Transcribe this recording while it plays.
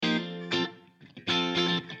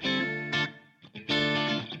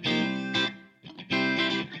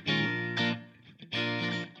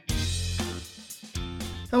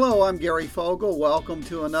Hello, I'm Gary Fogle. Welcome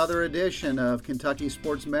to another edition of Kentucky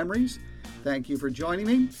Sports Memories. Thank you for joining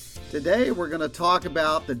me. Today we're going to talk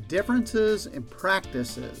about the differences in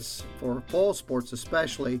practices for fall sports,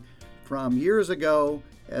 especially from years ago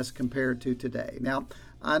as compared to today. Now,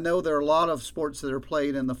 I know there are a lot of sports that are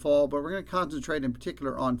played in the fall, but we're going to concentrate in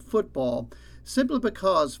particular on football, simply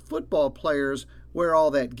because football players wear all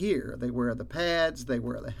that gear. They wear the pads, they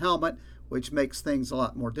wear the helmet, which makes things a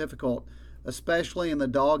lot more difficult, especially in the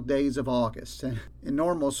dog days of August. In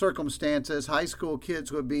normal circumstances, high school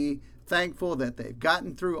kids would be thankful that they've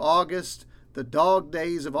gotten through August, the dog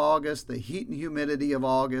days of August, the heat and humidity of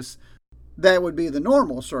August. That would be the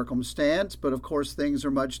normal circumstance, but of course things are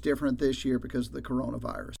much different this year because of the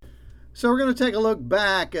coronavirus. So we're going to take a look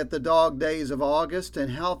back at the dog days of August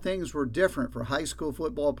and how things were different for high school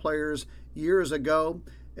football players years ago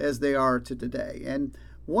as they are to today. And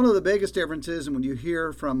one of the biggest differences, and when you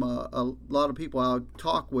hear from a lot of people I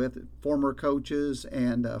talk with, former coaches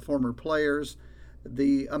and former players,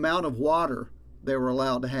 the amount of water they were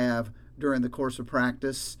allowed to have during the course of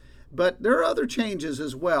practice. But there are other changes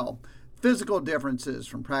as well. Physical differences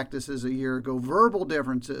from practices a year ago, verbal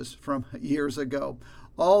differences from years ago,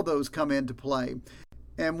 all those come into play.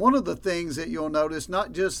 And one of the things that you'll notice,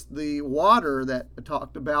 not just the water that I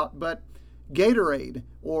talked about, but Gatorade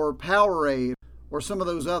or Powerade, or some of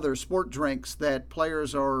those other sport drinks that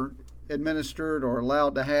players are administered or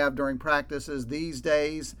allowed to have during practices these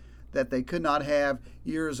days that they could not have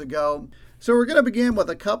years ago. So we're going to begin with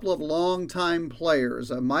a couple of longtime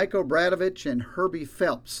players, Mike Obradovich and Herbie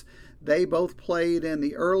Phelps. They both played in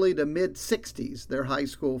the early to mid-'60s, their high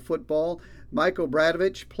school football. Mike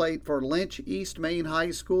Obradovich played for Lynch East Main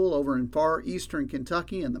High School over in far eastern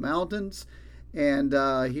Kentucky in the mountains, and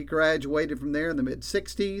he graduated from there in the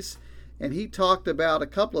mid-'60s. And he talked about a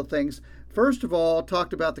couple of things. First of all,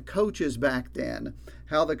 talked about the coaches back then,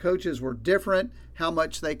 how the coaches were different, how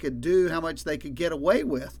much they could do, how much they could get away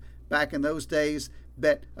with back in those days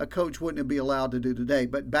that a coach wouldn't be allowed to do today.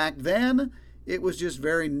 But back then, it was just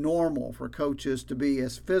very normal for coaches to be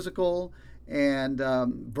as physical and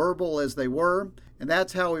verbal as they were. And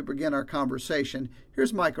that's how we begin our conversation.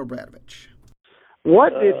 Here's Mike Obradovich.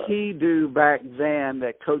 What did he do back then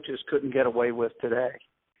that coaches couldn't get away with today?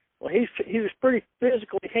 Well, he was pretty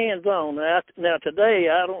physically hands-on. Now today,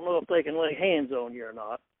 I don't know if they can lay hands on you or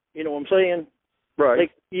not. You know what I'm saying?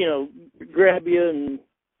 Right. They, grab you and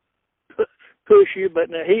push you.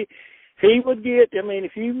 But now he would get. I mean,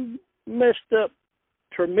 if you messed up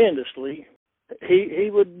tremendously,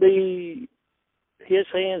 he would be. His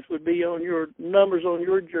hands would be on your numbers on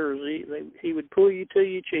your jersey. He would pull you to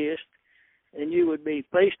your chest, and you would be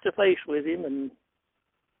face to face with him, and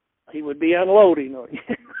he would be unloading on you.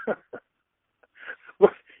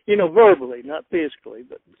 Verbally, not physically,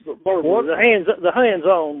 but verbally. What? The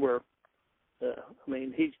hands-on were.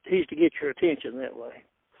 He's to get your attention that way.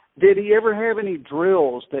 Did he ever have any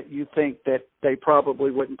drills that you think that they probably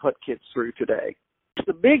wouldn't put kids through today?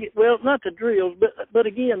 Not the drills, but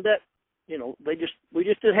again, that we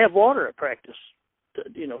just didn't have water at practice,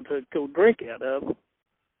 to go drink out of.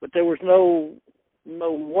 But there was no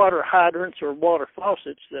water hydrants or water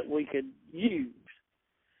faucets that we could use.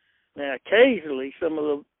 Now, occasionally, some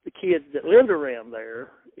of the kids that lived around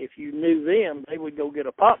there, if you knew them, they would go get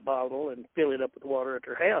a pop bottle and fill it up with water at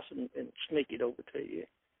their house and sneak it over to you.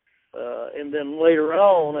 And then later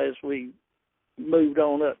on, as we moved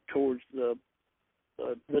on up towards the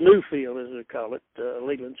new field, as they call it,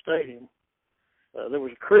 Leland Stadium, there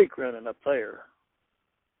was a creek running up there.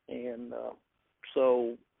 And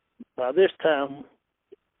so by this time,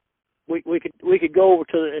 we could go over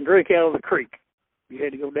to and drink out of the creek. You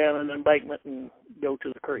had to go down an embankment and go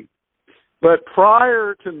to the creek. But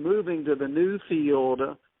prior to moving to the new field,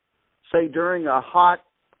 say during a hot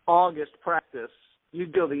August practice,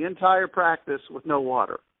 you'd go the entire practice with no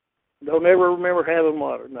water. Don't ever remember having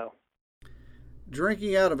water, no.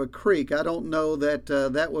 Drinking out of a creek, I don't know that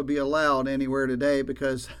that would be allowed anywhere today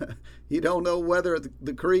because you don't know whether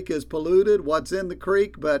the creek is polluted, what's in the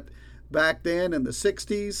creek, but back then in the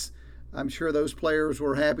 60s, I'm sure those players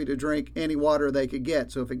were happy to drink any water they could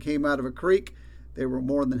get. So if it came out of a creek, they were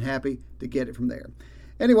more than happy to get it from there.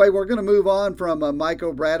 Anyway, we're going to move on from Mike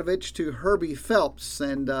Obradovich to Herbie Phelps.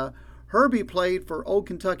 And Herbie played for Old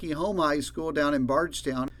Kentucky Home High School down in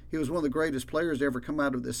Bardstown. He was one of the greatest players to ever come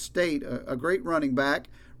out of this state, a great running back,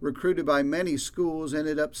 recruited by many schools,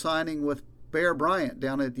 ended up signing with Bear Bryant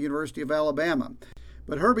down at the University of Alabama.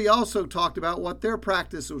 But Herbie also talked about what their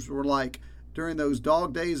practices were like during those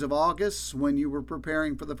dog days of August when you were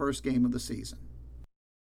preparing for the first game of the season.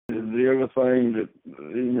 The other thing that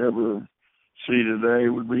he never see today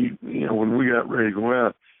would be, when we got ready to go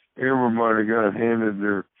out, everybody got handed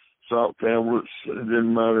their salt tablets. It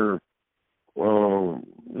didn't matter, how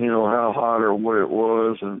hot or what it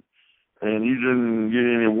was, and you didn't get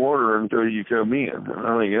any water until you come in. And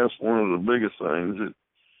I think that's one of the biggest things that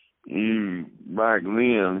you back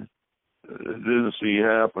then didn't see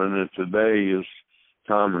happen that today is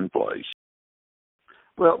commonplace.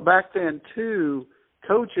 Well, back then too,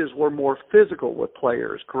 coaches were more physical with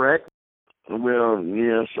players, correct? Well,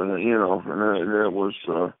 yes, and that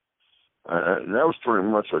was pretty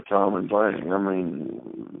much a common thing. I mean,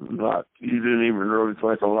 you didn't even really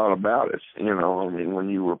think a lot about it. When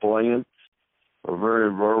you were playing, a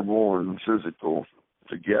very verbal and physical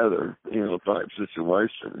together, type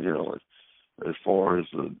situation. As far as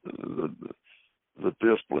the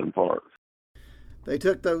discipline part. They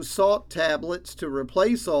took those salt tablets to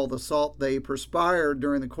replace all the salt they perspired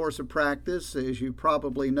during the course of practice. As you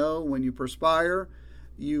probably know, when you perspire,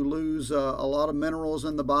 you lose a lot of minerals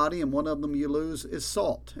in the body, and one of them you lose is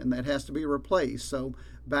salt, and that has to be replaced. So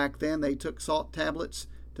back then they took salt tablets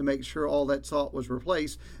to make sure all that salt was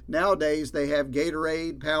replaced. Nowadays they have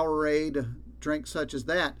Gatorade, Powerade, drinks such as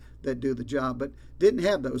that do the job, but didn't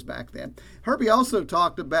have those back then. Herbie also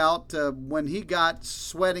talked about when he got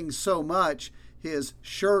sweating so much, his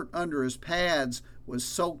shirt under his pads was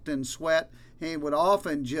soaked in sweat. He would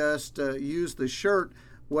often just use the shirt,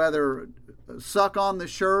 whether suck on the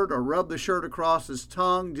shirt or rub the shirt across his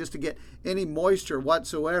tongue just to get any moisture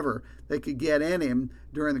whatsoever they could get in him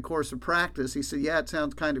during the course of practice. He said, yeah, it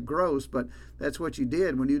sounds kind of gross, but that's what you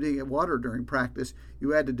did when you didn't get water during practice. You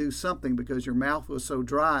had to do something because your mouth was so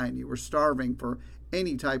dry and you were starving for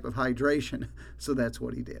any type of hydration. So that's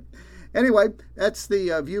what he did. Anyway, that's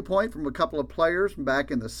the viewpoint from a couple of players from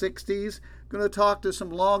back in the 60s. Going to talk to some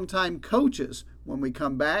longtime coaches when we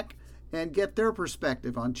come back and get their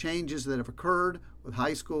perspective on changes that have occurred with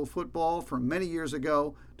high school football from many years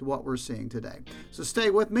ago to what we're seeing today. So stay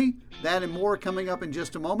with me. That and more coming up in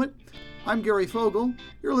just a moment. I'm Gary Fogle.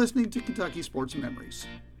 You're listening to Kentucky Sports Memories.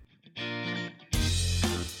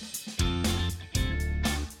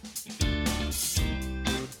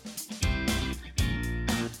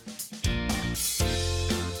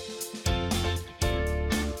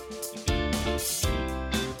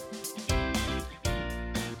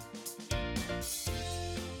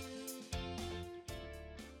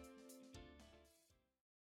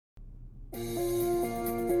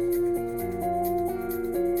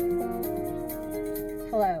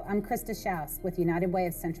 Hello, I'm Krista Schaus with United Way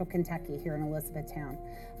of Central Kentucky here in Elizabethtown.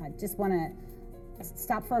 I just want to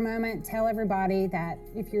stop for a moment, tell everybody that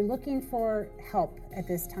if you're looking for help at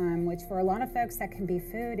this time, which for a lot of folks that can be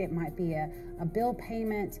food, it might be a bill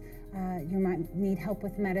payment, you might need help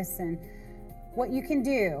with medicine, what you can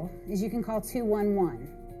do is you can call 211.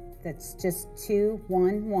 That's just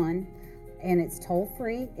 211, and it's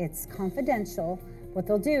toll-free, it's confidential. What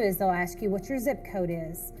they'll do is they'll ask you what your zip code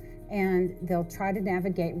is, and they'll try to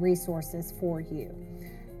navigate resources for you.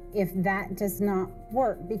 If that does not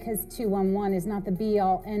work, because 211 is not the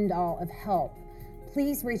be-all, end-all of help,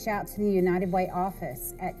 please reach out to the United Way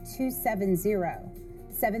office at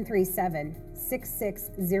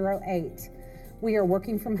 270-737-6608. We are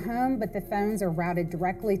working from home, but the phones are routed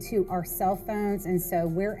directly to our cell phones, and so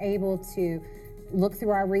we're able to look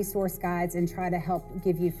through our resource guides and try to help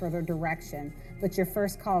give you further direction. But your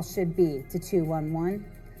first call should be to 211.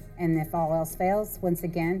 And if all else fails, once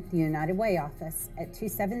again, the United Way office at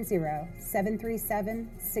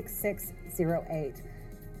 270-737-6608.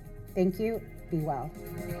 Thank you. Be well.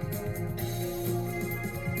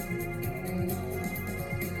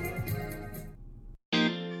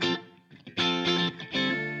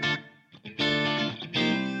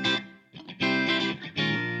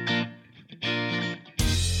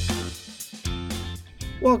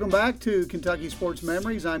 Welcome back to Kentucky Sports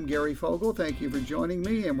Memories. I'm Gary Fogle. Thank you for joining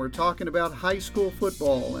me, and we're talking about high school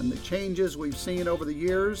football and the changes we've seen over the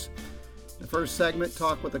years. The first segment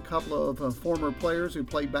talked with a couple of former players who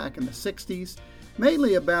played back in the 60s,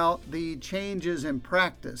 mainly about the changes in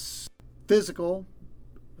practice, physical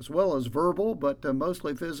as well as verbal, but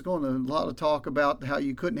mostly physical, and a lot of talk about how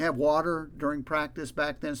you couldn't have water during practice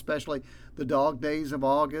back then, especially the dog days of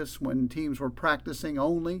August when teams were practicing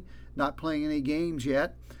only, not playing any games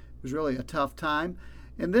yet. It was really a tough time.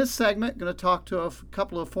 In this segment, I'm going to talk to a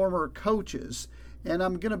couple of former coaches, and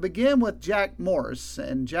I'm going to begin with Jack Morris.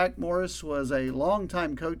 And Jack Morris was a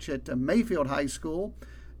longtime coach at Mayfield High School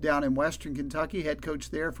down in Western Kentucky, head coach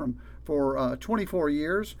there for 24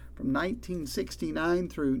 years, from 1969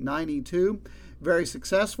 through 92. Very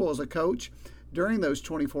successful as a coach. During those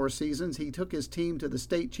 24 seasons, he took his team to the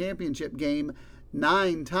state championship game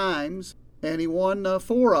 9 times. and he won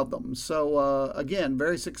 4 of them. So, again,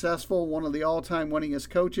 very successful, one of the all-time winningest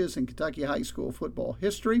coaches in Kentucky high school football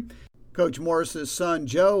history. Coach Morris's son,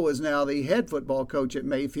 Joe, is now the head football coach at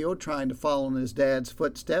Mayfield, trying to follow in his dad's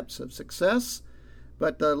footsteps of success.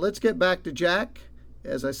 But let's get back to Jack.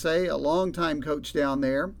 As I say, a longtime coach down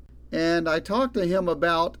there. And I talked to him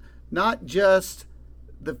about not just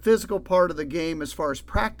the physical part of the game as far as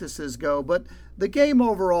practices go, but the game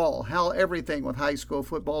overall, how everything with high school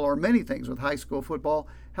football, or many things with high school football,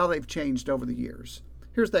 how they've changed over the years.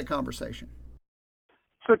 Here's that conversation.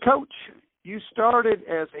 So, Coach, you started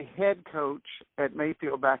as a head coach at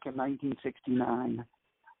Mayfield back in 1969.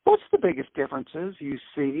 What's the biggest differences you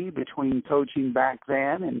see between coaching back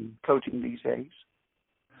then and coaching these days?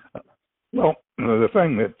 Well, the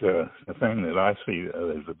thing that I see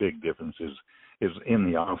as a big difference is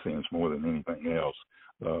in the offense more than anything else.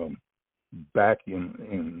 Back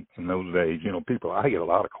in those days, I get a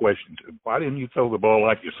lot of questions. Why didn't you throw the ball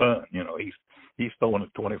like your son? He's throwing it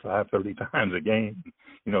 25, 30 times a game.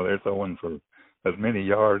 They're throwing for as many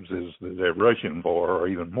yards as they're rushing for, or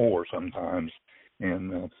even more sometimes.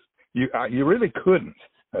 And you really couldn't.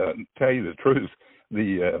 Tell you the truth,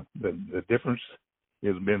 the difference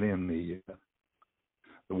has been in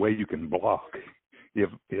the way you can block. If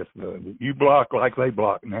you block like they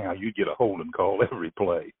block now, you get a holding call every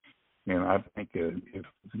play. And I think if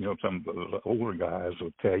some of the older guys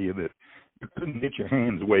will tell you that you couldn't get your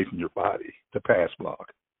hands away from your body to pass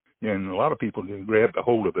block. And a lot of people just grabbed a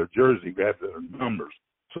hold of their jersey, grabbed their numbers,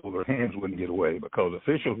 so their hands wouldn't get away, because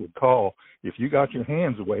officials would call, if you got your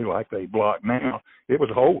hands away like they block now, it was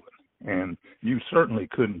holding. And you certainly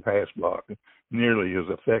couldn't pass block nearly as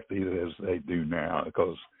effective as they do now,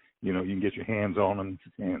 because you can get your hands on them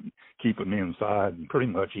and keep them inside and pretty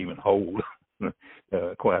much even hold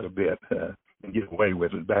quite a bit and get away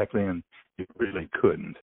with it. Back then, you really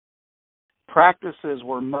couldn't. Practices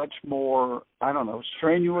were much more,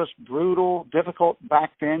 strenuous, brutal, difficult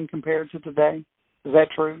back then compared to today. Is that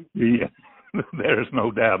true? Yeah, there's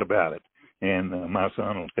no doubt about it. And my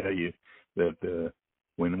son will tell you that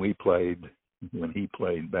when he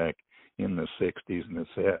played back in the 60s and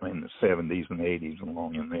in the 70s and 80s,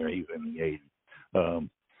 along in there, he's in the 80s. Of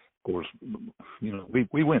course,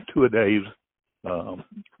 we went 2-a-days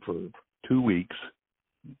for 2 weeks.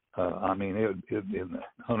 In the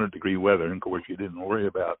 100-degree weather, and of course you didn't worry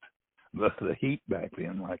about the heat back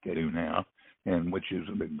then like they do now, and which is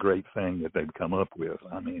a great thing that they've come up with.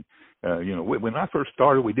 When I first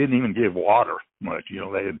started, we didn't even give water much. You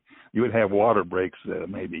would have water breaks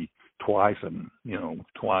maybe twice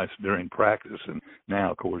during practice, and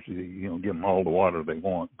now of course you give them all the water they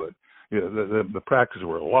want. But the practices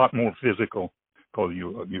were a lot more physical, because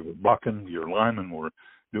you were blocking. Your linemen were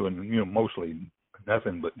doing mostly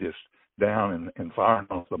nothing but just down and firing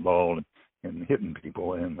off the ball and hitting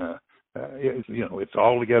people, and it's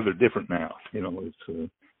altogether different now.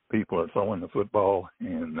 It's people are throwing the football,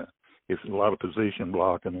 and it's a lot of position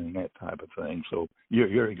blocking and that type of thing. So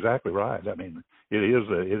you're exactly right.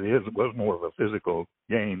 It was more of a physical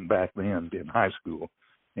game back then in high school,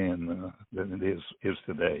 and than it is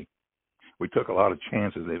today. We took a lot of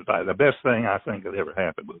chances. The best thing I think that ever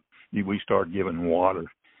happened was we started giving water,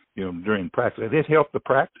 during practice. It helped the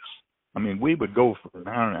practice. We would go for an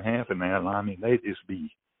hour and a half in that, and they'd just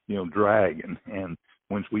be, dragging. And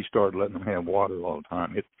once we started letting them have water all the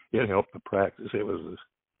time, it helped the practice.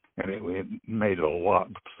 It made it a lot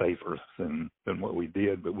safer than what we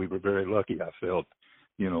did. But we were very lucky, I felt,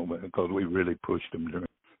 because we really pushed them during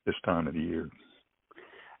this time of the year.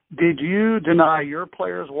 Did you deny your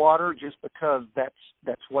players water just because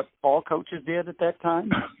that's what all coaches did at that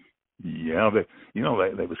time? Yeah, they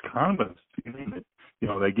was kind of a feeling that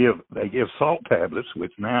they give salt tablets,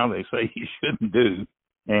 which now they say you shouldn't do,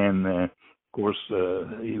 and of course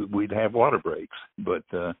we'd have water breaks, but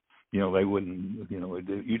they wouldn't.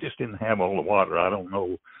 You just didn't have all the water. I don't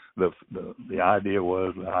know. The idea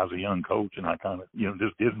was that I was a young coach, and I kind of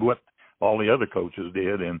just did what all the other coaches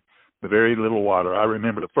did, and the very little water. I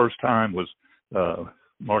remember the first time was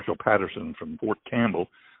Marshall Patterson from Fort Campbell,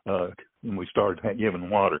 when we started giving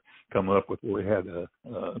water, come up with, we had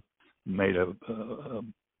made a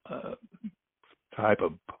type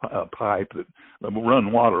of pipe that would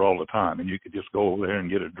run water all the time, and you could just go over there and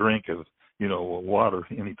get a drink of water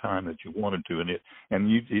any time that you wanted to. And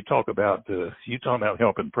you talk about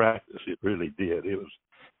helping practice. It really did. It was,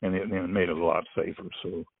 and it made it a lot safer.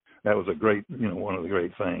 So that was a great, one of the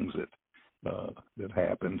great things that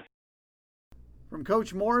happened. From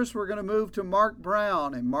Coach Morris, we're going to move to Mark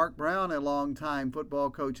Brown. And Mark Brown, a longtime football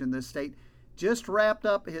coach in this state, just wrapped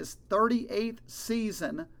up his 38th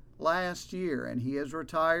season last year, and he is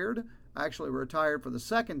retired actually retired for the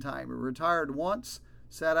second time. He retired once,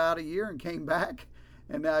 sat out a year, and came back,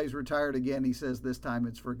 and now he's retired again. He says this time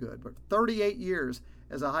it's for good. But 38 years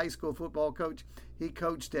as a high school football coach. He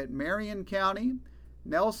coached at Marion County,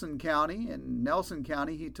 Nelson County. In Nelson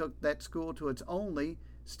County, he took that school to its only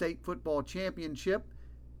state football championship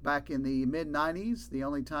back in the mid-90s, the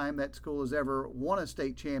only time that school has ever won a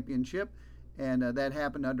state championship, and that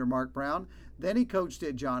happened under Mark Brown. Then he coached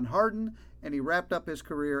at John Hardin, and he wrapped up his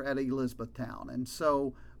career at Elizabethtown. And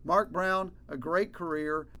so Mark Brown, a great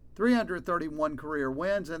career, 331 career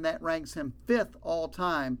wins, and that ranks him 5th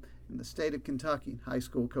all-time in the state of Kentucky high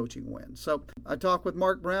school coaching wins. So I talked with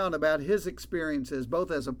Mark Brown about his experiences both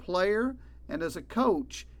as a player and as a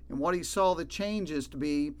coach and what he saw the changes to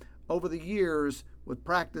be over the years with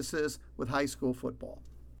practices with high school football.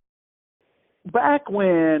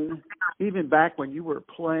 Even back when you were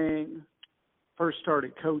playing, first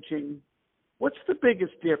started coaching, what's the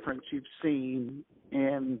biggest difference you've seen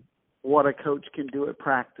in what a coach can do at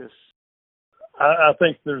practice? I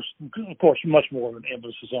think there's, of course, much more of an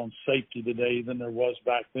emphasis on safety today than there was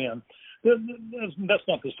back then. That's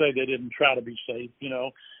not to say they didn't try to be safe. You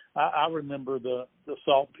know, I remember the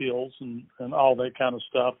salt pills and all that kind of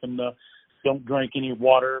stuff, and don't drink any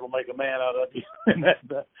water; it'll make a man out of you, and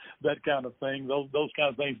that kind of thing. Those kind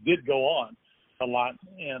of things did go on a lot,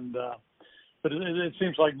 and but it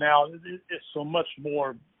seems like now it's so much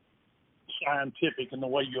more scientific in the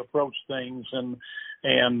way you approach things, and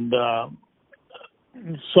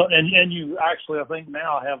you actually, I think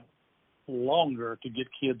now have longer to get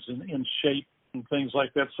kids in shape and things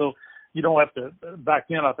like that. So you don't have to. Back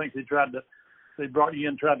then, I think they brought you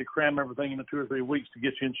in, tried to cram everything into 2 or 3 weeks to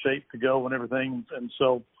get you in shape to go and everything. And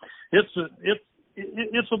so it's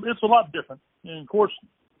a lot different. And of course,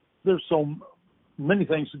 there's so many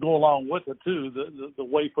things to go along with it too. The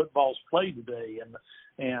way football's played today,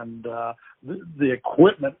 and the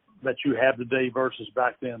equipment that you have today versus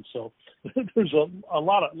back then. So there's a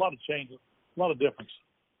lot of changes, a lot of difference.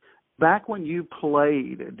 Back when you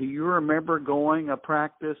played, do you remember going a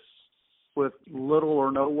practice with little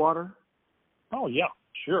or no water? Oh yeah,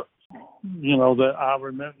 sure. You know that I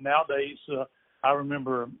remember nowadays. I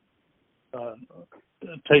remember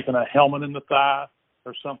taking a helmet in the thigh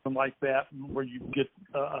or something like that, where you get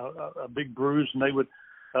a big bruise, and they would.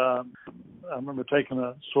 I remember taking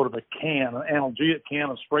a sort of a can, an analgesic can,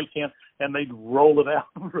 a spray can, and they'd roll it out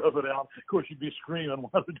and rub it out. Of course, you'd be screaming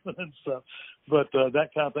while they're doing stuff. But that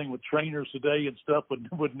kind of thing with trainers today and stuff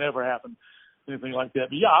would never happen, anything like that.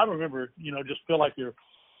 But yeah, I remember, just feel like you're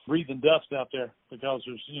breathing dust out there because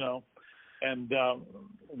there's, and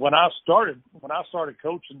when I started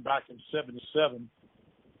coaching back in '77,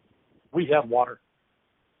 we had water,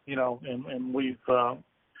 and we've,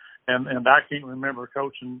 and I can't remember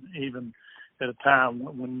coaching even at a time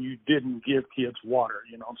when you didn't give kids water,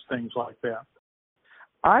 things like that.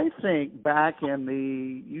 I think back in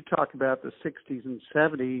you talk about the 60s and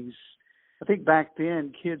 70s, I think back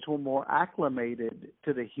then kids were more acclimated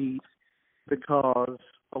to the heat because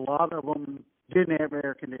a lot of them didn't have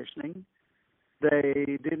air conditioning.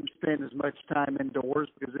 They didn't spend as much time indoors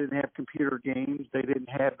because they didn't have computer games. They didn't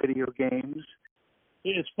have video games.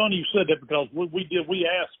 It's funny you said that because we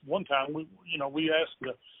asked one time, we asked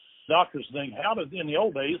the doctors thing, in the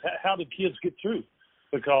old days, how did kids get through?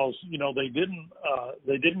 Because, they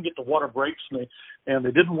didn't get the water breaks and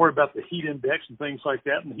they didn't worry about the heat index and things like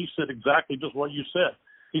that. And he said exactly just what you said.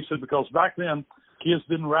 He said, because back then kids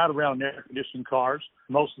didn't ride around in air conditioning cars.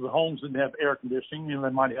 Most of the homes didn't have air conditioning. They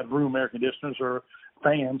might have room air conditioners or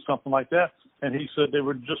fans, something like that. And he said they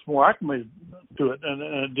were just more acclimated to it and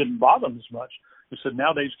it didn't bother them as much. He said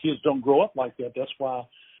nowadays kids don't grow up like that. That's why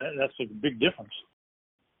that's a big difference.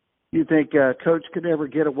 You think Coach could ever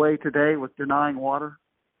get away today with denying water?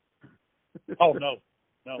 Oh, no.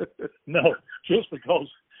 Just because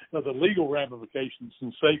of the legal ramifications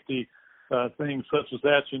and safety things such as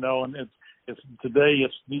that, and it's today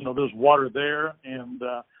there's water there and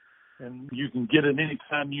you can get it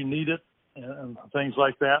anytime you need it and things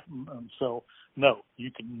like that. And so, no,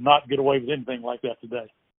 you cannot get away with anything like that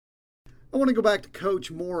today. I want to go back to Coach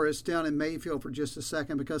Morris down in Mayfield for just a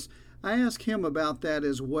second because I asked him about that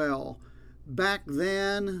as well. Back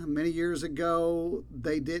then, many years ago,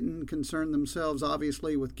 they didn't concern themselves,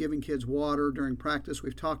 obviously, with giving kids water during practice.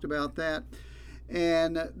 We've talked about that.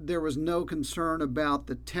 And there was no concern about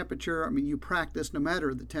the temperature. I mean, you practice no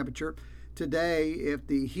matter the temperature. Today, if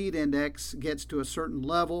the heat index gets to a certain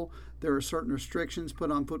level, there are certain restrictions put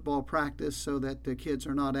on football practice so that the kids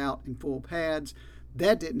are not out in full pads.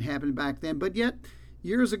 That didn't happen back then. But yet,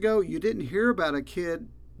 years ago, you didn't hear about a kid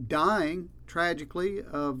dying, tragically,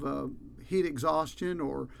 of heat exhaustion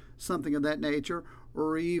or something of that nature,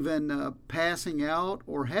 or even passing out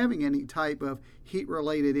or having any type of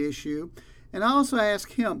heat-related issue. And I also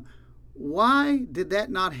asked him, why did that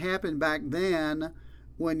not happen back then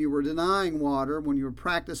when you were denying water, when you were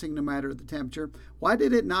practicing no matter the temperature? Why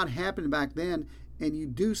did it not happen back then, and you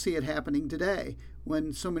do see it happening today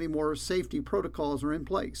when so many more safety protocols are in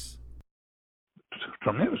place?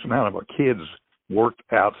 Tremendous amount of our kids worked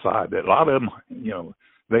outside. A lot of them,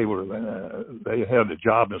 they had a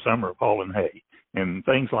job in the summer of hauling hay and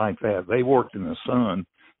things like that. They worked in the sun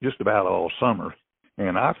just about all summer.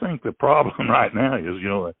 And I think the problem right now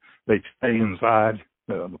is, they stay inside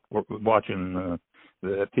watching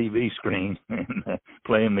the TV screen and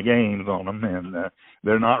playing the games on them, and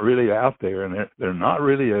they're not really out there, and they're not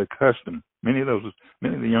really accustomed. Many of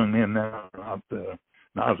the young men now are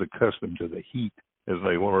not as accustomed to the heat as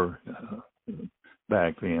they were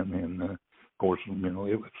back then. And of course,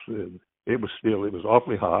 it was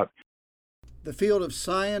awfully hot. The field of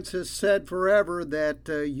science has said forever that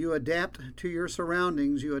you adapt to your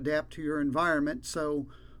surroundings, you adapt to your environment. So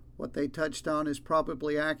what they touched on is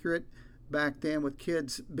probably accurate. Back then, with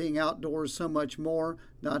kids being outdoors so much more,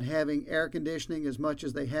 not having air conditioning as much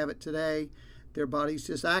as they have it today, their bodies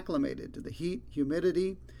just acclimated to the heat,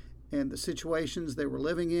 humidity, and the situations they were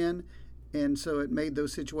living in. And so it made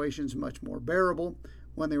those situations much more bearable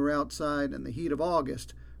when they were outside in the heat of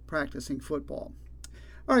August practicing football.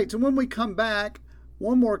 All right, so when we come back,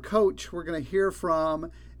 one more coach we're going to hear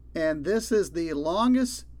from, and this is the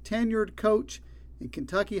longest tenured coach in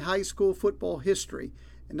Kentucky high school football history.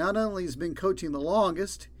 And not only has he been coaching the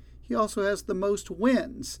longest, he also has the most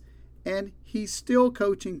wins, and he's still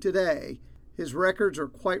coaching today. His records are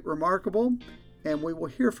quite remarkable, and we will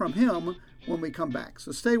hear from him when we come back.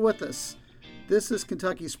 So stay with us. This is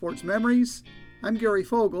Kentucky Sports Memories. I'm Gary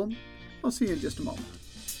Fogle. I'll see you in just a moment.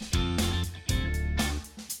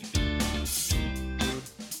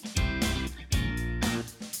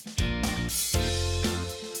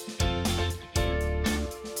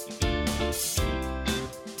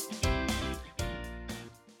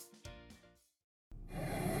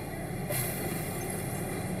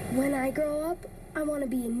 When I grow up, I want to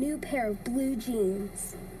be a new pair of blue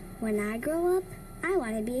jeans. When I grow up, I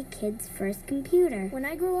want to be a kid's first computer. When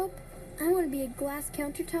I grow up, I want to be a glass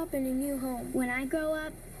countertop in a new home. When I grow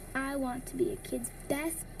up, I want to be a kid's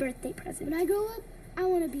best birthday present. When I grow up, I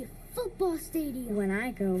want to be a football stadium. When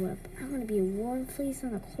I grow up, I want to be a warm fleece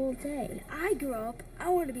on a cold day. When I grow up, I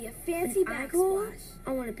want to be a fancy backsplash.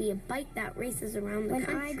 I want to be a bike that races around the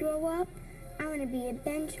country. When I grow up, I want to be a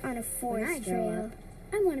bench on a forest trail.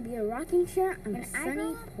 I want to be a rocking chair on a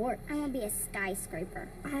sunny porch. I want to be a skyscraper.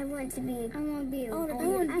 I want to be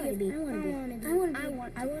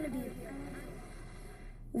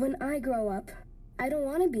When I grow up, I don't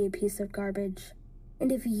want to be a piece of garbage.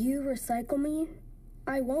 And if you recycle me,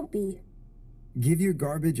 I won't be. Give your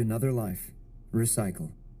garbage another life.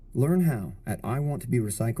 Recycle. Learn how at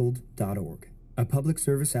iwanttoberecycled.org. A public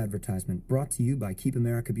service advertisement brought to you by Keep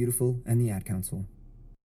America Beautiful and the Ad Council.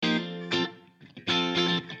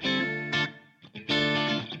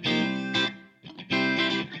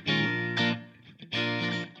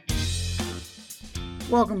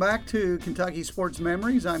 Welcome back to Kentucky Sports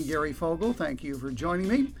Memories. I'm Gary Fogle. Thank you for joining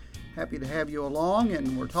me. Happy to have you along,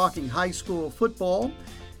 and we're talking high school football.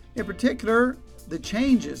 In particular, the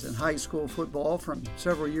changes in high school football from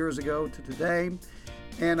several years ago to today.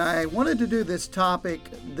 And I wanted to do this topic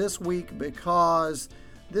this week because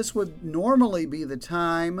this would normally be the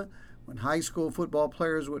time when high school football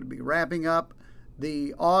players would be wrapping up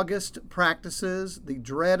the August practices, the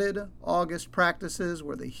dreaded August practices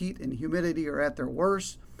where the heat and humidity are at their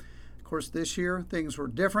worst. Of course, this year things were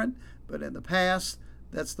different, but in the past,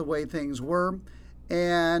 that's the way things were.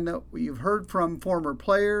 And you've heard from former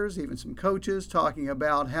players, even some coaches, talking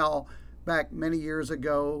about how back many years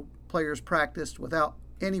ago, players practiced without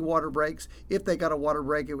any water breaks. If they got a water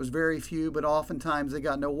break, it was very few, but oftentimes they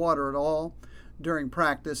got no water at all during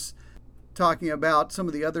practice. Talking about some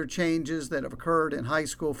of the other changes that have occurred in high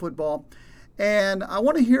school football. And I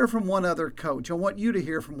want to hear from one other coach. I want you to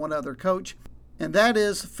hear from one other coach, and that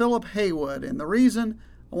is Philip Haywood. And the reason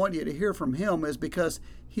I want you to hear from him is because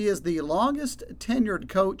he is the longest tenured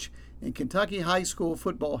coach in Kentucky high school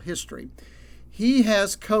football history. He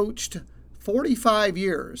has coached 45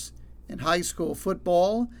 years in high school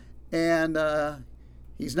football, and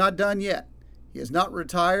he's not done yet. He is not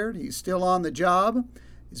retired. He's still on the job.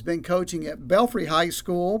 He's been coaching at Belfry High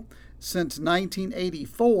School since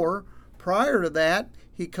 1984. Prior to that,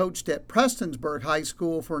 he coached at Prestonsburg High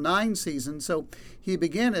School for 9 seasons. So he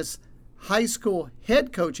began his high school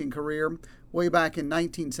head coaching career way back in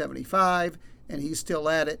 1975 and he's still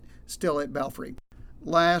at it, still at Belfry.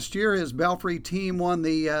 Last year, his Belfry team won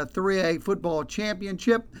the 3A football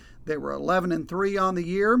championship. They were 11-3 on the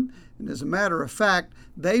year, and as a matter of fact,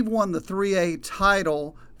 they've won the 3A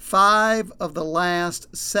title 5 of the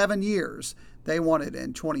last 7 years. They won it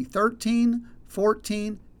in 2013,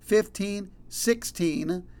 14, 15,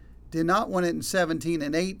 16, did not win it in 17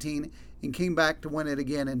 and 18, and came back to win it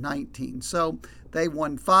again in 19. So they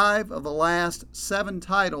won 5 of the last 7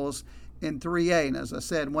 titles in 3A, and as I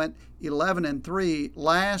said, went 11-3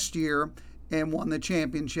 last year and won the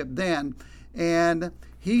championship then. And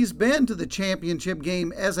he's been to the championship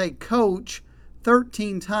game as a coach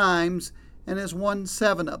 13 times and has won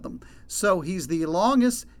 7 of them. So he's the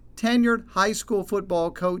longest tenured high school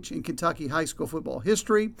football coach in Kentucky high school football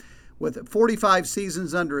history, with 45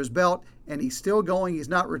 seasons under his belt, and he's still going. He's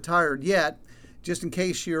not retired yet. Just in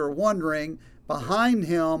case you're wondering, behind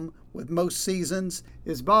him with most seasons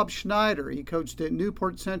is Bob Schneider. He coached at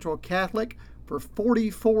Newport Central Catholic for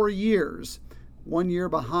 44 years, 1 year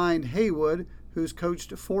behind Haywood, who's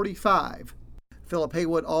coached 45. Philip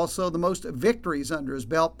Haywood also the most victories under his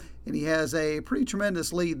belt, and he has a pretty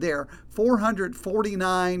tremendous lead there.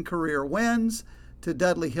 449 career wins to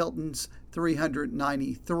Dudley Hilton's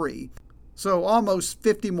 393. So almost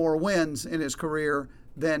 50 more wins in his career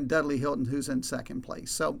than Dudley Hilton, who's in second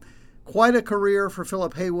place. So quite a career for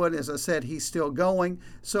Philip Haywood. As I said, he's still going.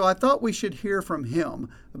 So I thought we should hear from him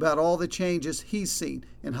about all the changes he's seen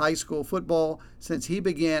in high school football since he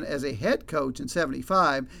began as a head coach in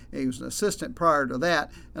 75. He was an assistant prior to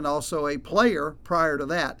that and also a player prior to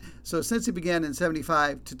that. So since he began in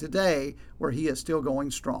 75 to today, where he is still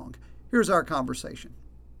going strong. Here's our conversation.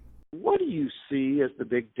 What do you see as the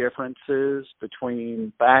big differences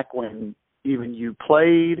between back when even you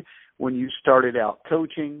played, when you started out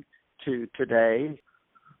coaching, to today?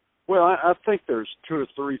 Well, I think there's 2 or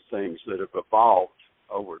 3 things that have evolved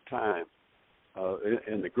over time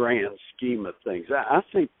in the grand scheme of things. I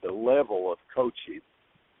think the level of coaching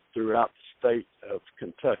throughout the state of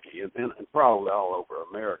Kentucky and probably all over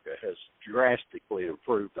America has drastically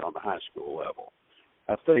improved on the high school level.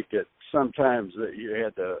 I think that sometimes that you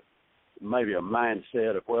had maybe a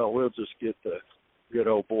mindset of, well, we'll just get the good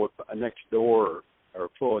old boy next door or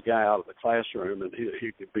pull a guy out of the classroom and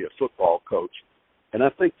he could be a football coach. And I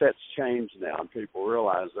think that's changed now, and people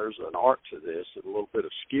realize there's an art to this and a little bit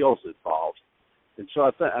of skills involved. And so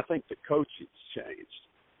I think the coaching's changed.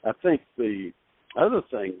 I think the other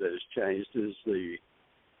thing that has changed is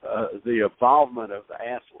the involvement of the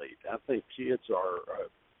athlete. I think kids are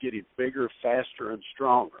getting bigger, faster, and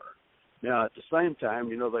stronger. Now, at the same time,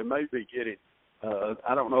 they may be getting,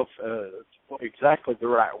 I don't know if exactly the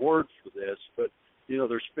right word for this, but,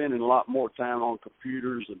 they're spending a lot more time on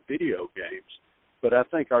computers and video games. But I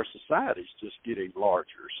think our society's just getting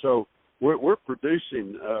larger. So we're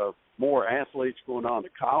producing more athletes going on to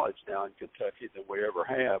college now in Kentucky than we ever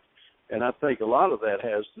have. And I think a lot of that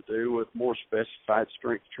has to do with more specified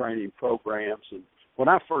strength training programs. And when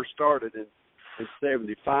I first started in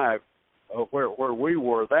 75, where we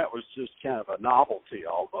were, that was just kind of a novelty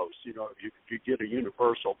almost. You could get a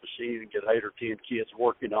universal machine and get 8 or 10 kids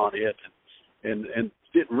working on it, and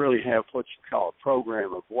didn't really have what you call a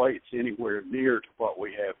program of weights anywhere near to what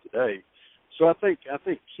we have today. So I think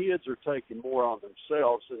kids are taking more on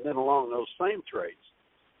themselves, and then along those same traits,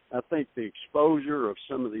 I think the exposure of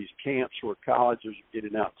some of these camps where colleges are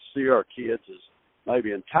getting out to see our kids has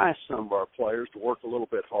maybe enticed some of our players to work a little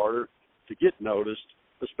bit harder to get noticed,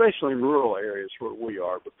 especially in rural areas where we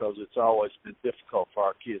are, because it's always been difficult for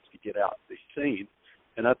our kids to get out and be seen.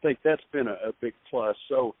 And I think that's been a big plus.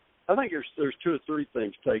 So I think there's 2 or 3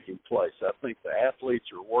 things taking place. I think the athletes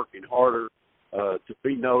are working harder to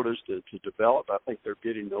be noticed and to develop. I think they're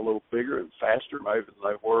getting a little bigger and faster maybe than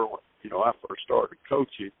they were when I first started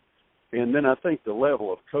coaching. And then I think the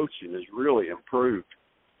level of coaching has really improved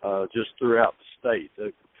just throughout the state,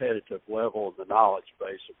 the competitive level and the knowledge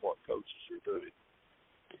base of what coaches are doing.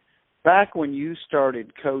 Back when you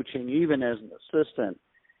started coaching, even as an assistant,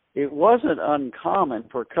 it wasn't uncommon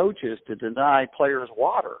for coaches to deny players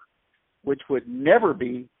water, which would never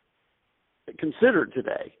be considered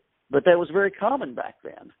today. But that was very common back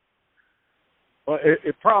then. Well,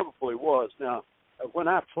 it probably was. Now, when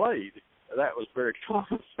I played, that was very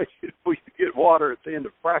common. We could get water at the end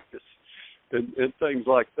of practice and things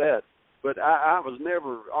like that. But I was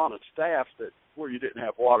never on a staff where you didn't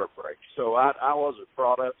have water breaks. So I wasn't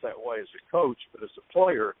brought up that way as a coach, but as a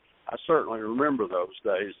player, I certainly remember those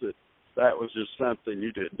days that was just something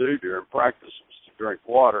you didn't do during practice, was to drink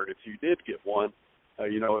water. And if you did get one, it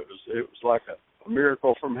was like a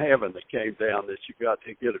miracle from heaven that came down that you got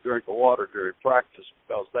to get a drink of water during practice,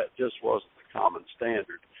 because that just wasn't the common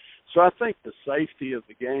standard. So I think the safety of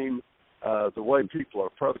the game, the way people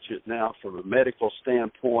approach it now from a medical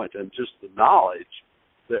standpoint, and just the knowledge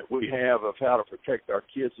that we have of how to protect our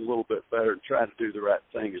kids a little bit better and try to do the right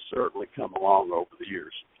thing has certainly come along over the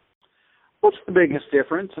years. What's the biggest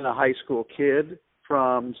difference in a high school kid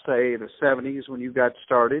from, say, the 70s when you got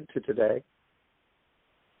started to today?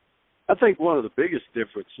 I think one of the biggest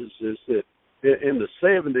differences is that in the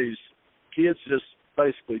 70s, kids just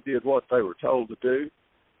basically did what they were told to do.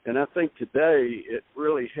 And I think today it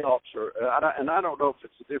really helps, and I don't know if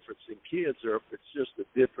it's a difference in kids or if it's just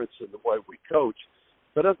a difference in the way we coach,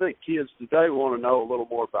 but I think kids today want to know a little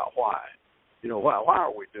more about why. You know, why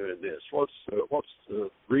are we doing this? What's the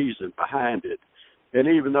reason behind it? And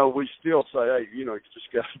even though we still say, hey, you know, you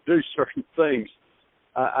just got to do certain things,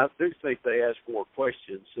 I do think they ask more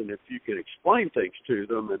questions. And if you can explain things to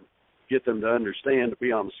them and get them to understand, to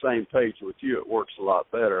be on the same page with you, it works a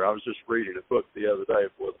lot better. I was just reading a book the other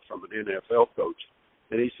day from an NFL coach,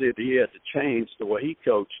 and he said he had to change the way he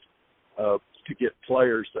coached to get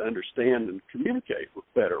players to understand and communicate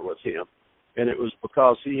better with him. And it was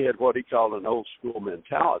because he had what he called an old school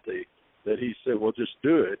mentality, that he said, well, just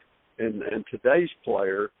do it. And today's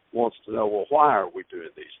player wants to know, well, why are we doing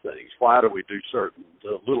these things? Why do we do certain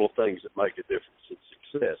little things that make a difference in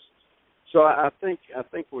success? So I think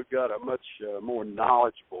we've got a much more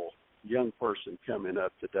knowledgeable young person coming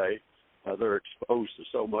up today. They're exposed to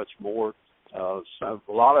so much more. So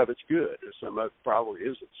a lot of it's good, and some of it probably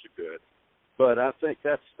isn't so good. But I think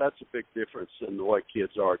that's a big difference in the way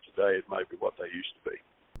kids are today and maybe what they used to be.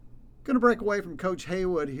 Going to break away from Coach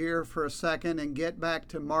Haywood here for a second and get back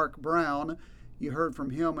to Mark Brown. You heard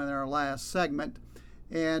from him in our last segment.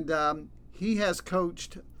 And he has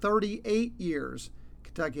coached 38 years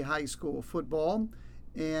Kentucky high school football.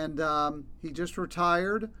 And he just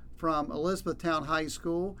retired from Elizabethtown High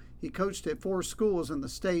School. He coached at 4 schools in the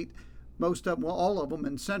state, most of them, well, all of them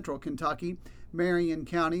in central Kentucky: Marion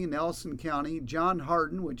County, Nelson County, John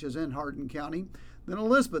Hardin, which is in Hardin County, then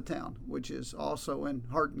Elizabethtown, which is also in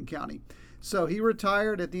Hardin County. So he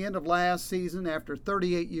retired at the end of last season after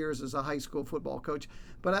 38 years as a high school football coach.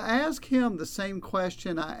 But I asked him the same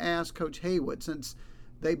question I asked Coach Haywood, since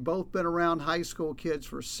they've both been around high school kids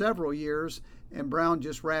for several years, and Brown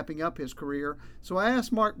just wrapping up his career. So I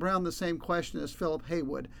asked Mark Brown the same question as Philip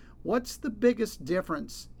Haywood. What's the biggest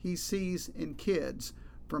difference he sees in kids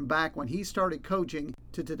from back when he started coaching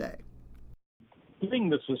to today? The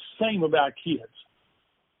thing that's the same about kids,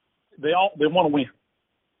 they want to win.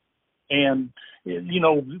 And, you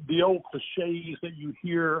know, the old cliches that you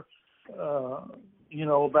hear, you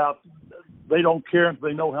know, about they don't care if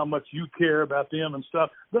they know how much you care about them and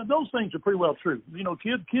stuff, those things are pretty well true. You know,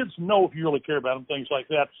 kids know if you really care about them, things like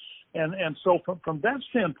that. And so from that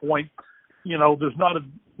standpoint, you know, there's not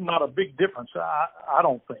a big difference. I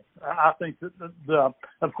don't think. I think that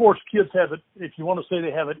of course kids have it. If you want to say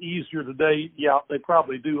they have it easier today, yeah, they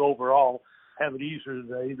probably do overall have it easier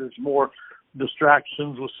today. There's more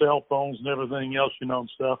distractions with cell phones and everything else, you know,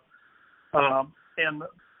 and stuff. And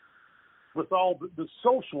with all the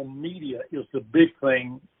social media is the big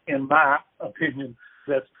thing, in my opinion,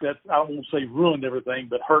 that I won't say ruined everything,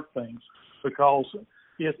 but hurt things, because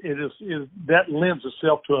it is that lends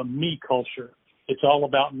itself to a me culture. It's all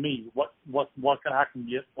about me. What I can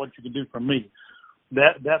get, what you can do for me.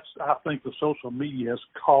 That's I think the social media has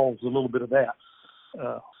caused a little bit of that.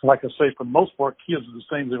 Like I say, for the most part, kids are the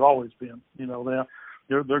same they've always been. You know,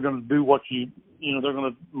 they're going to do what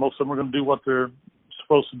most of them are going to do what they're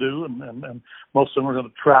supposed to do, and most of them are going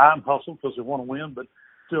to try and hustle because they want to win. But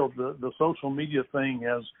still, the social media thing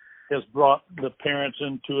has brought the parents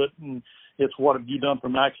into it, and it's what have you done for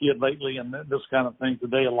my kid lately, and this kind of thing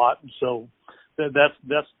today a lot. And so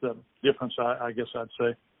that's the difference, I guess I'd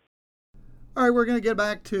say. All right, we're going to get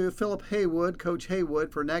back to Philip Haywood, Coach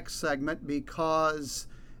Haywood, for next segment, because,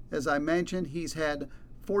 as I mentioned, he's had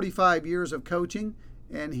 45 years of coaching,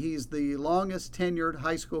 and he's the longest tenured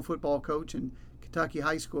high school football coach in Kentucky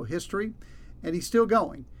high school history, and he's still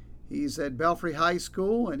going. He's at Belfry High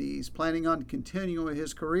School, and he's planning on continuing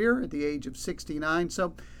his career at the age of 69.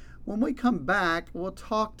 So when we come back, we'll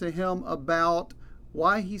talk to him about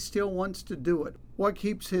why he still wants to do it, what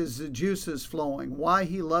keeps his juices flowing, why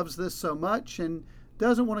he loves this so much and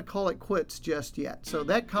doesn't want to call it quits just yet. So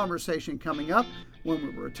that conversation coming up when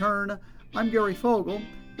we return. I'm Gary Fogle.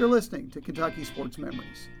 You're listening to Kentucky Sports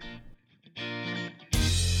Memories.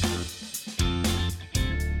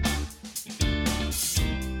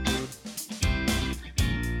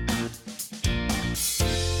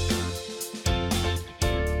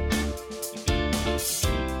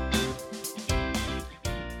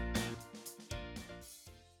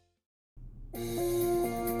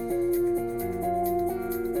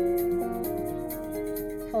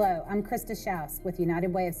 I'm Krista Schaus with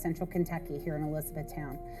United Way of Central Kentucky here in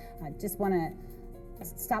Elizabethtown. I just want to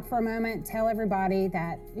stop for a moment, tell everybody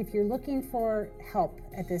that if you're looking for help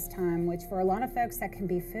at this time, which for a lot of folks that can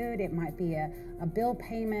be food, it might be a bill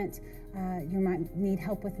payment, you might need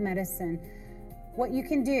help with medicine, what you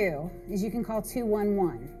can do is you can call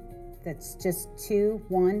 211. That's just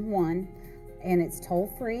 211, and it's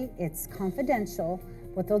toll-free, it's confidential.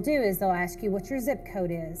 What they'll do is they'll ask you what your zip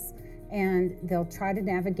code is, and they'll try to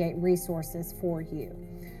navigate resources for you.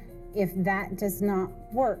 If that does not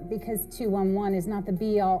work, because 211 is not the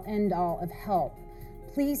be-all, end-all of help,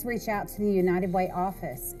 please reach out to the United Way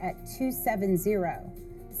office at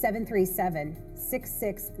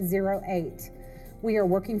 270-737-6608. We are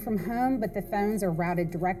working from home, but the phones are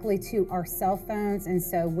routed directly to our cell phones, and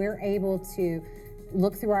so we're able to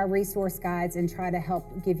look through our resource guides and try to help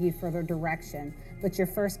give you further direction. But your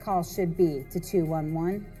first call should be to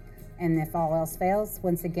 211. And if all else fails,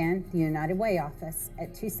 once again, the United Way office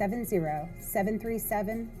at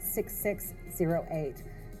 270-737-6608.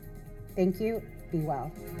 Thank you. Be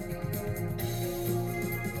well.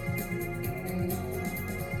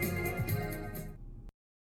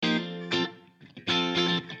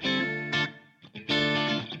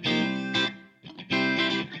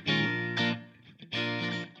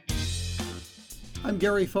 I'm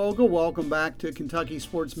Gary Fogle. Welcome back to Kentucky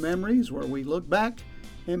Sports Memories, where we look back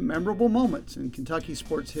at memorable moments in Kentucky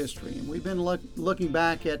sports history. And we've been looking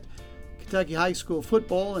back at Kentucky high school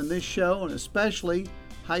football in this show, and especially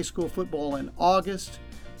high school football in August,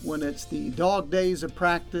 when it's the dog days of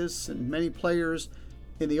practice, and many players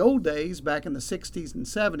in the old days, back in the 60s and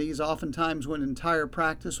 70s, oftentimes went entire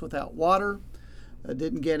practice without water,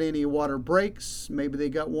 didn't get any water breaks. Maybe they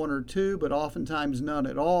got one or two, but oftentimes none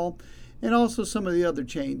at all. And also some of the other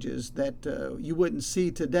changes that you wouldn't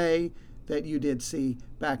see today that you did see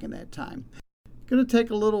back in that time. Going to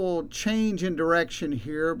take a little change in direction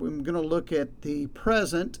here. I'm going to look at the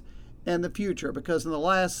present and the future, because in the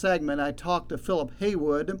last segment I talked to Philip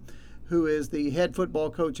Haywood, who is the head football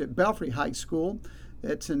coach at Belfry High School.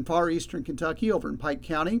 It's in far eastern Kentucky over in Pike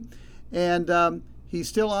County, and he's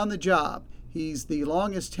still on the job. He's the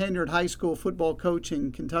longest tenured high school football coach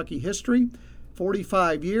in Kentucky history,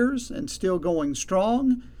 45 years and still going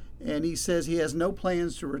strong, and he says he has no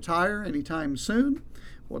plans to retire anytime soon.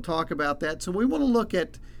 We'll talk about that. So we want to look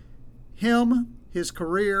at him, his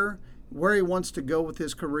career, where he wants to go with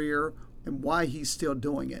his career, and why he's still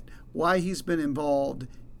doing it, why he's been involved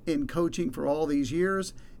in coaching for all these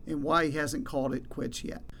years, and why he hasn't called it quits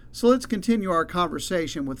yet. So let's continue our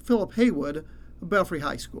conversation with Philip Haywood of Belfry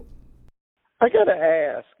High School. I got to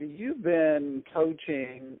ask, you've been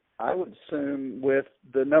coaching, I would assume, with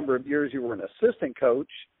the number of years you were an assistant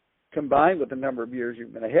coach, combined with the number of years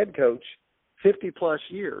you've been a head coach, 50-plus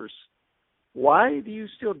years. Why do you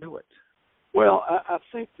still do it? Well, I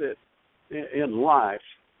think that in life,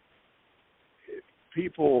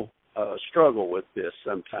 people struggle with this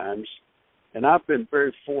sometimes, and I've been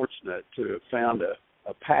very fortunate to have found a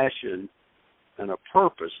passion and a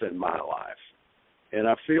purpose in my life. And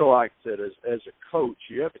I feel like that as a coach,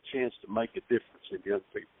 you have a chance to make a difference in young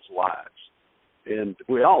people's lives. And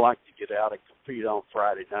we all like to get out and compete on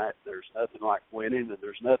Friday night. There's nothing like winning, and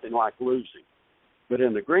there's nothing like losing. But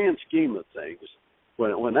in the grand scheme of things,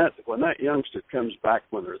 when that youngster comes back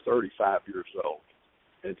when they're 35 years old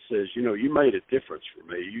and says, you know, you made a difference for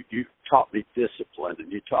me. You taught me discipline,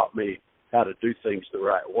 and you taught me how to do things the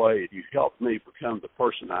right way, and you helped me become the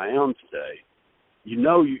person I am today. You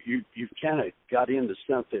know, you've kind of got into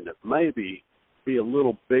something that maybe be a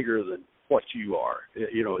little bigger than what you are.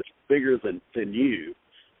 You know, it's bigger than you.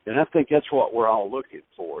 And I think that's what we're all looking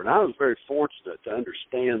for. And I was very fortunate to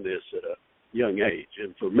understand this at a young age.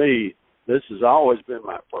 And for me, this has always been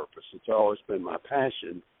my purpose. It's always been my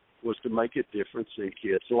passion, was to make a difference in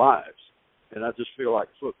kids' lives. And I just feel like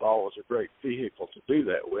football was a great vehicle to do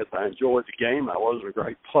that with. I enjoyed the game. I wasn't a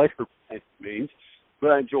great player by any means,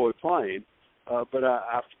 but I enjoyed playing. But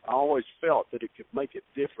I always felt that it could make a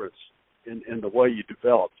difference in the way you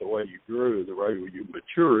developed, the way you grew, the way you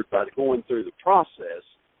matured by going through the process.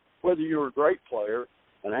 Whether you were a great player,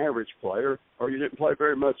 an average player, or you didn't play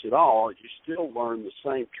very much at all, you still learned the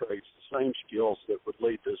same traits, the same skills that would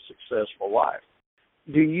lead to a successful life.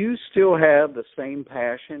 Do you still have the same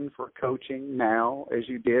passion for coaching now as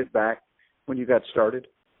you did back when you got started?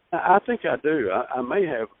 I think I do. I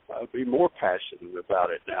may be more passionate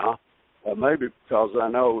about it now. Maybe because I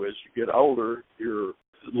know as you get older, your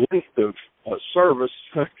length of service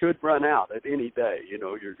could run out at any day. You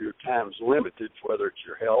know, your time's limited, whether it's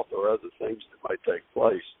your health or other things that might take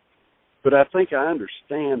place. But I think I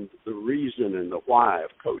understand the reason and the why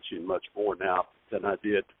of coaching much more now than I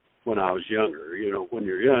did when I was younger. You know, when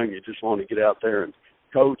you're young, you just want to get out there and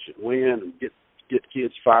coach and win and get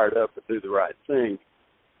kids fired up and do the right thing.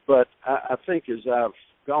 But I think as I've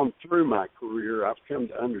gone through my career, I've come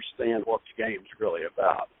to understand what the game's really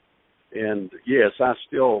about. And, yes, I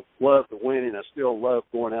still love the winning. I still love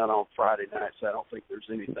going out on Friday nights. I don't think there's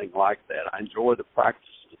anything like that. I enjoy the practices.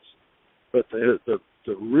 But the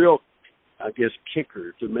real, I guess,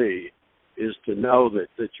 kicker to me is to know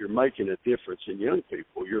that you're making a difference in young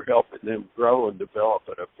people. You're helping them grow and develop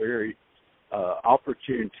at a very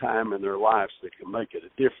opportune time in their lives that can make it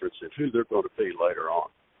a difference in who they're going to be later on.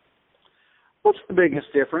 What's the biggest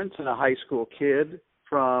difference in a high school kid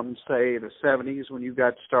from, say, the 70s when you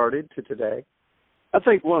got started to today? I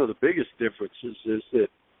think one of the biggest differences is that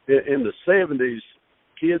in the 70s,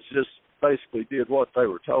 kids just basically did what they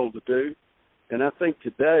were told to do. And I think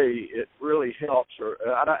today it really helps,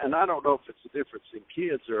 and I don't know if it's a difference in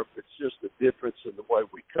kids or if it's just a difference in the way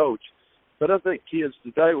we coach, but I think kids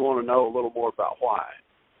today want to know a little more about why.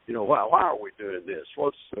 You know, why are we doing this?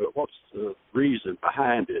 What's the reason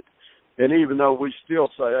behind it? And even though we still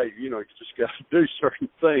say, hey, you know, you just got to do certain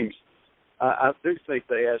things, I do think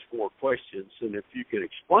they ask more questions. And if you can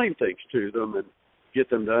explain things to them and get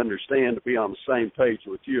them to understand, to be on the same page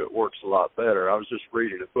with you, it works a lot better. I was just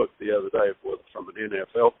reading a book the other day from an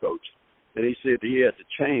NFL coach, and he said he had to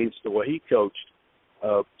change the way he coached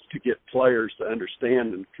to get players to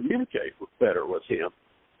understand and communicate better with him.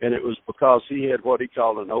 And it was because he had what he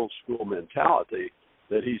called an old school mentality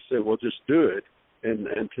that he said, well, just do it. And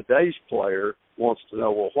today's player wants to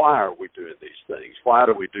know, well, why are we doing these things? Why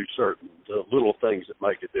do we do certain little things that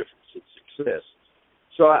make a difference in success?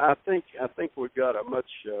 So I think we've got a much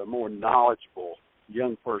more knowledgeable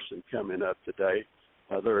young person coming up today.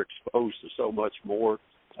 They're exposed to so much more.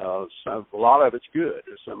 So a lot of it's good.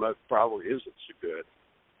 Some of it probably isn't so good.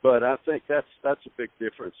 But I think that's a big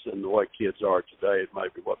difference in the way kids are today and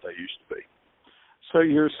maybe what they used to be. So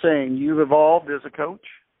you're saying you've evolved as a coach?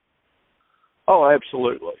 Oh,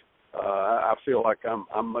 absolutely. I feel like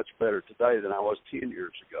I'm much better today than I was 10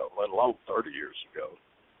 years ago, let alone 30 years ago.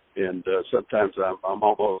 And sometimes I'm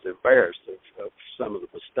almost embarrassed of some of the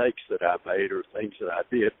mistakes that I made or things that I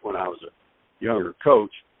did when I was a younger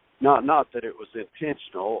coach. Not that it was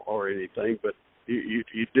intentional or anything, but you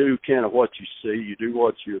do kind of what you see, you do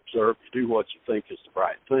what you observe, you do what you think is the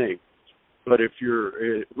right thing. But if you're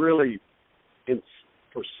really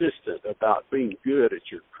persistent about being good at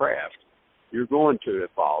your craft, you're going to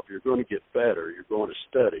evolve, you're going to get better, you're going to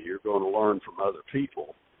study, you're going to learn from other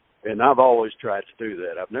people. And I've always tried to do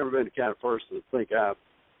that. I've never been the kind of person to think I've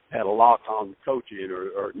had a lock on coaching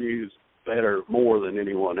or knew better more than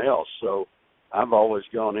anyone else. So I've always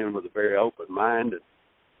gone in with a very open mind. And,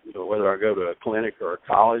 you know, whether I go to a clinic or a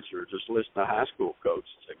college or just listen to a high school coach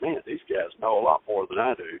and say, man, these guys know a lot more than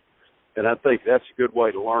I do. And I think that's a good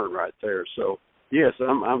way to learn right there. So, yes,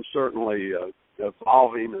 I'm certainly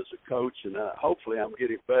evolving as a coach, and hopefully I'm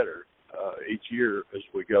getting better each year as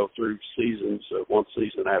we go through seasons, one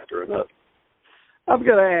season after another. I've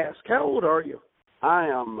got to ask, how old are you? I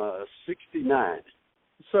am 69.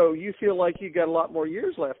 So you feel like you got a lot more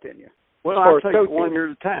years left in you? Well, I take it 1 year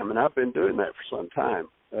at a time, and I've been doing that for some time.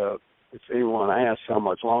 If anyone asks how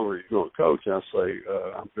much longer you're going to coach, I say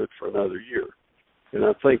I'm good for another year. And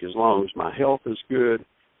I think as long as my health is good,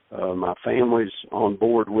 my family's on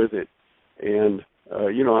board with it, and,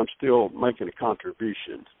 you know, I'm still making a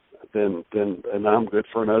contribution, then I'm good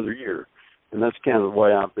for another year. And that's kind of the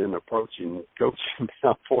way I've been approaching coaching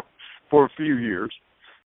now for a few years.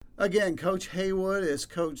 Again, Coach Haywood has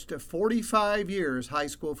coached 45 years high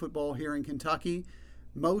school football here in Kentucky,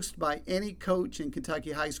 most by any coach in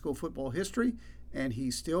Kentucky high school football history, and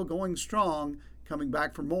he's still going strong, coming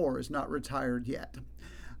back for more, is not retired yet.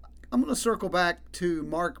 I'm going to circle back to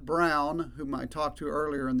Mark Brown, whom I talked to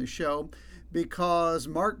earlier in the show, because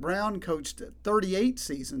Mark Brown coached 38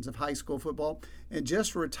 seasons of high school football and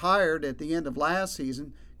just retired at the end of last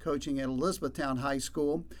season, coaching at Elizabethtown High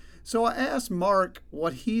School. So I asked Mark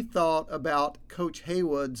what he thought about Coach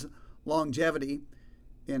Haywood's longevity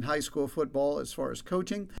in high school football as far as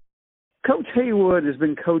coaching. Coach Haywood has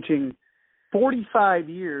been coaching 45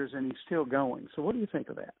 years and he's still going. So what do you think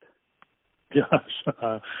of that?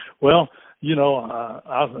 Gosh, well, you know,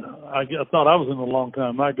 I thought I was in a long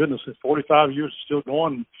time. My goodness, at 45 years, still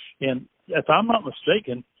going. And if I'm not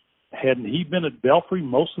mistaken, hadn't he been at Belfry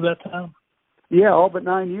most of that time? Yeah, all but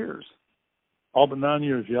 9 years. All but 9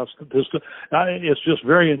 years, yes. It's just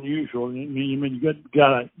very unusual. I mean, you got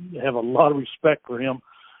to have a lot of respect for him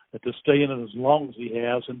to stay in it as long as he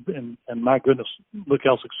has. And my goodness, look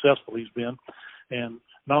how successful he's been. And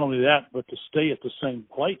not only that, but to stay at the same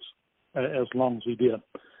place as long as he did.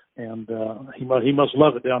 and he must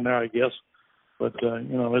love it down there, I guess. But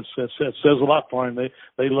it says a lot for him.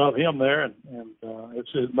 They love him there, and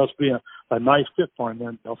it must be a nice fit for him there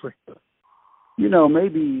in Belfry.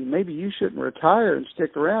 Maybe you shouldn't retire and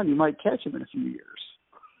stick around. You might catch him in a few years.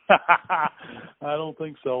 I don't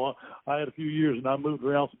think so. I had a few years, and I moved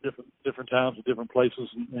around to different times and different places,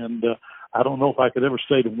 and I don't know if I could ever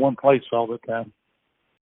stay in one place all the time.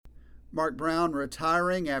 Mark Brown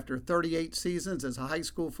retiring after 38 seasons as a high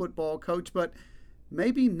school football coach, but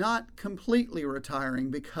maybe not completely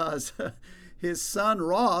retiring because his son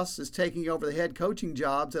Ross is taking over the head coaching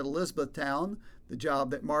jobs at Elizabethtown, the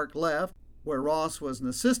job that Mark left, where Ross was an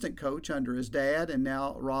assistant coach under his dad, and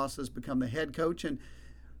now Ross has become the head coach. And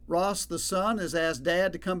Ross, the son, has asked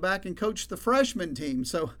Dad to come back and coach the freshman team.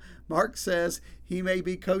 So Mark says he may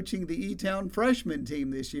be coaching the E-Town freshman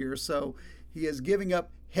team this year. So he is giving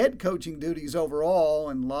up head coaching duties overall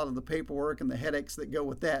and a lot of the paperwork and the headaches that go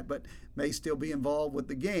with that, but may still be involved with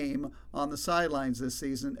the game on the sidelines this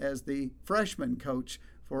season as the freshman coach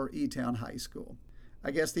for E-Town High School.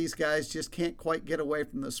 I guess these guys just can't quite get away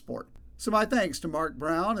from the sport. So my thanks to Mark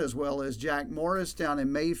Brown as well as Jack Morris down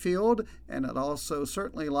in Mayfield, and I'd also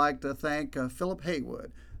certainly like to thank Philip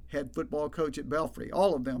Haywood, head football coach at Belfry,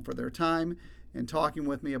 all of them for their time and talking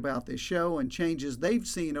with me about this show and changes they've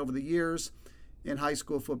seen over the years in high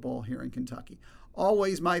school football here in Kentucky.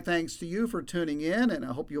 Always my thanks to you for tuning in, and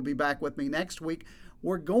I hope you'll be back with me next week.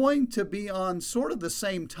 We're going to be on sort of the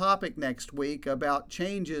same topic next week about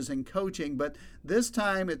changes in coaching, but this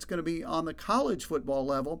time it's going to be on the college football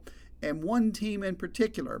level and one team in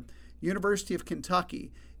particular, University of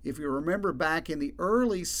Kentucky. If you remember back in the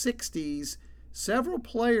early 60s, several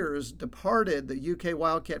players departed the UK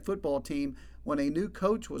Wildcat football team when a new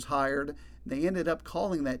coach was hired. They ended up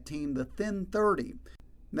calling that team the Thin 30.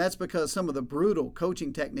 And that's because some of the brutal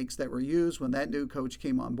coaching techniques that were used when that new coach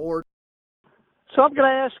came on board. So I'm going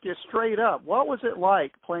to ask you straight up, what was it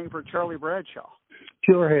like playing for Charlie Bradshaw?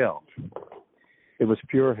 Pure hell. It was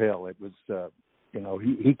pure hell. It was,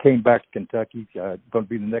 he came back to Kentucky, going to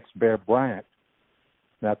be the next Bear Bryant,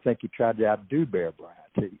 and I think he tried to outdo Bear Bryant.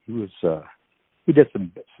 He did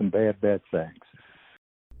some bad things.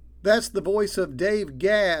 That's the voice of Dave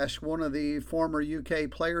Gash, one of the former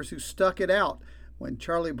UK players who stuck it out when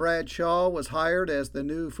Charlie Bradshaw was hired as the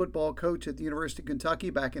new football coach at the University of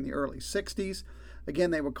Kentucky back in the early 60s.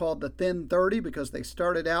 Again, they were called the Thin 30 because they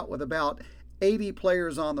started out with about 80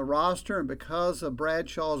 players on the roster, and because of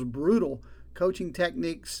Bradshaw's brutal coaching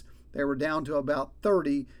techniques, they were down to about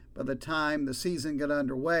 30 by the time the season got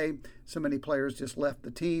underway. So many players just left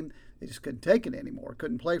the team. They just couldn't take it anymore,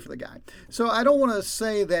 couldn't play for the guy. So I don't want to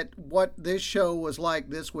say that what this show was like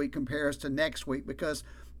this week compares to next week, because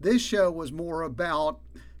this show was more about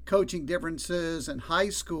coaching differences in high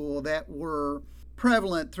school that were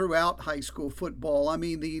prevalent throughout high school football. I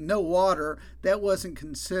mean, the no water, that wasn't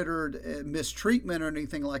considered mistreatment or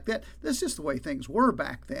anything like that. That's just the way things were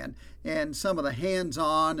back then. And some of the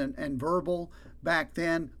hands-on and verbal back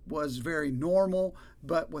then was very normal.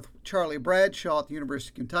 But with Charlie Bradshaw at the University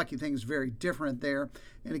of Kentucky, things are very different there.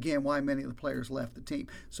 And again, why many of the players left the team.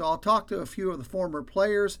 So I'll talk to a few of the former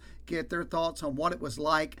players, get their thoughts on what it was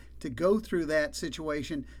like to go through that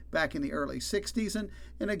situation back in the early 60s, and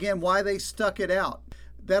again, why they stuck it out.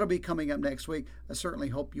 That'll be coming up next week. I certainly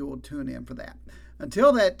hope you will tune in for that.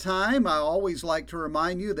 Until that time, I always like to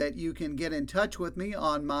remind you that you can get in touch with me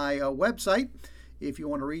on my website. If you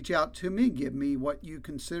want to reach out to me, give me what you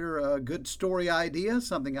consider a good story idea,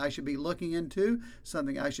 something I should be looking into,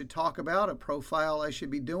 something I should talk about, a profile I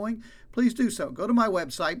should be doing, please do so. Go to my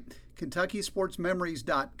website,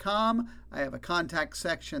 KentuckySportsMemories.com. I have a contact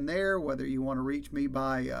section there, whether you want to reach me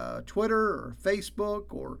by Twitter or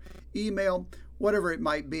Facebook or email, whatever it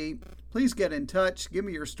might be. Please get in touch. Give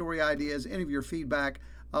me your story ideas, any of your feedback.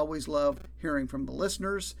 I always love hearing from the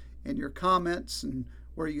listeners and your comments and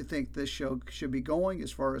where you think this show should be going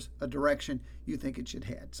as far as a direction you think it should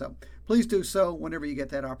head. So please do so whenever you get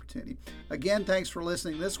that opportunity. Again, thanks for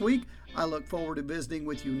listening this week. I look forward to visiting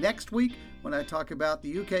with you next week when I talk about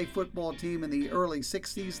the UK football team in the early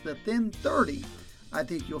 60s, the Thin 30. I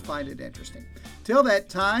think you'll find it interesting. Till that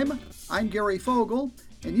time, I'm Gary Fogle,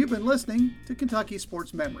 and you've been listening to Kentucky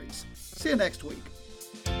Sports Memories. See you next week.